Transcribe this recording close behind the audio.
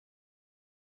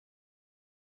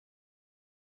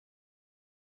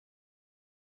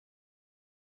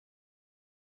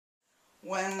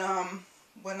When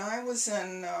I was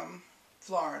in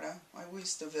Florida, I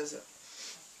used to visit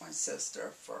my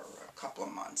sister for a couple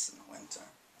of months in the winter.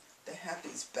 They had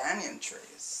these banyan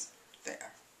trees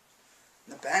there.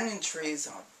 The banyan trees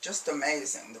are just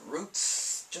amazing. The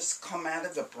roots just come out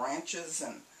of the branches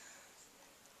and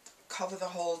cover the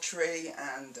whole tree,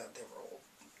 and they were all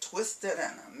twisted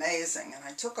and amazing. And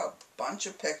I took a bunch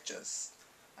of pictures.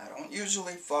 I don't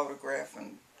usually photograph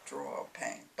and draw or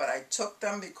paint, but I took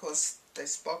them because they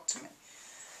spoke to me.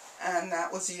 And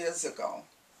that was years ago.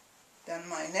 Then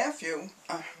my nephew,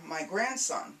 my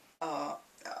grandson,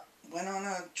 went on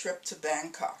a trip to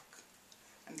Bangkok.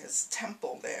 And there's a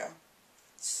temple there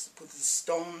with the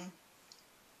stone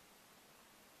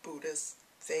Buddhist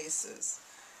faces.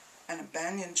 And a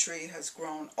banyan tree has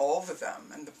grown over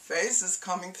them. And the face is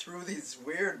coming through these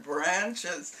weird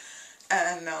branches.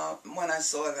 And when I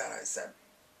saw that, I said,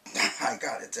 I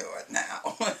gotta do it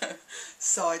now.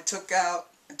 So I took out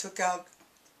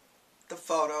the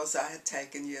photos I had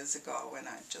taken years ago, and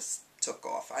I just took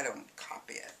off. I don't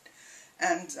copy it.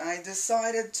 And I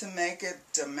decided to make it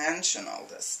dimensional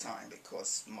this time,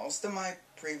 because most of my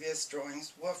previous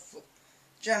drawings were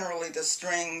generally the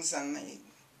strings and the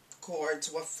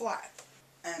chords were flat.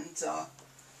 And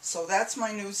so that's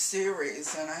my new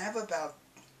series, and I have about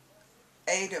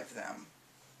 8 of them.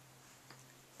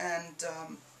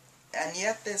 And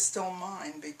yet they're still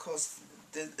mine, because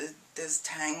there's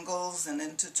tangles and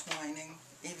intertwining,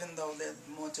 even though there's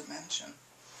more dimension.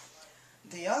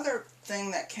 The other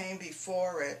thing that came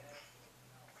before it,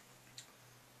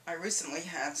 I recently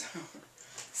had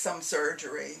some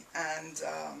surgery, and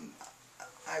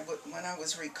when I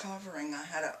was recovering, I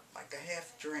had like a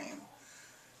half dream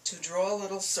to draw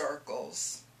little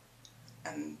circles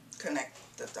and connect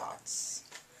the dots.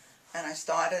 And I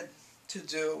started to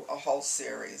do a whole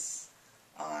series.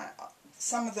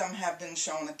 Some of them have been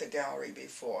shown at the gallery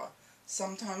before.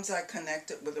 Sometimes I connect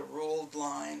it with a ruled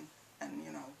line, and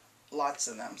lots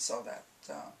of them, so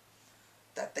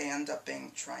that they end up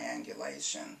being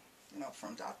triangulation,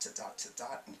 from dot to dot to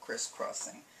dot and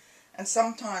crisscrossing. And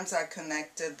sometimes I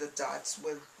connected the dots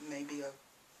with maybe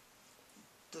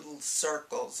little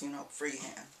circles,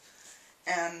 freehand.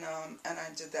 And I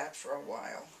did that for a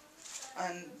while.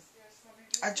 And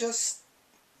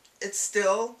it's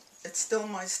still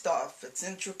my stuff. It's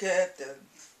intricate.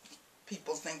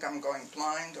 People think I'm going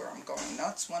blind or I'm going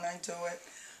nuts when I do it,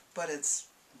 but it's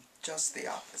just the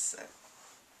opposite.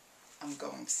 I'm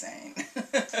going sane.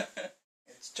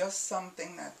 It's just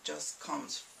something that just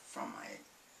comes from my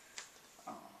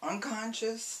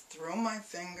unconscious, through my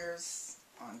fingers,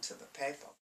 onto the paper.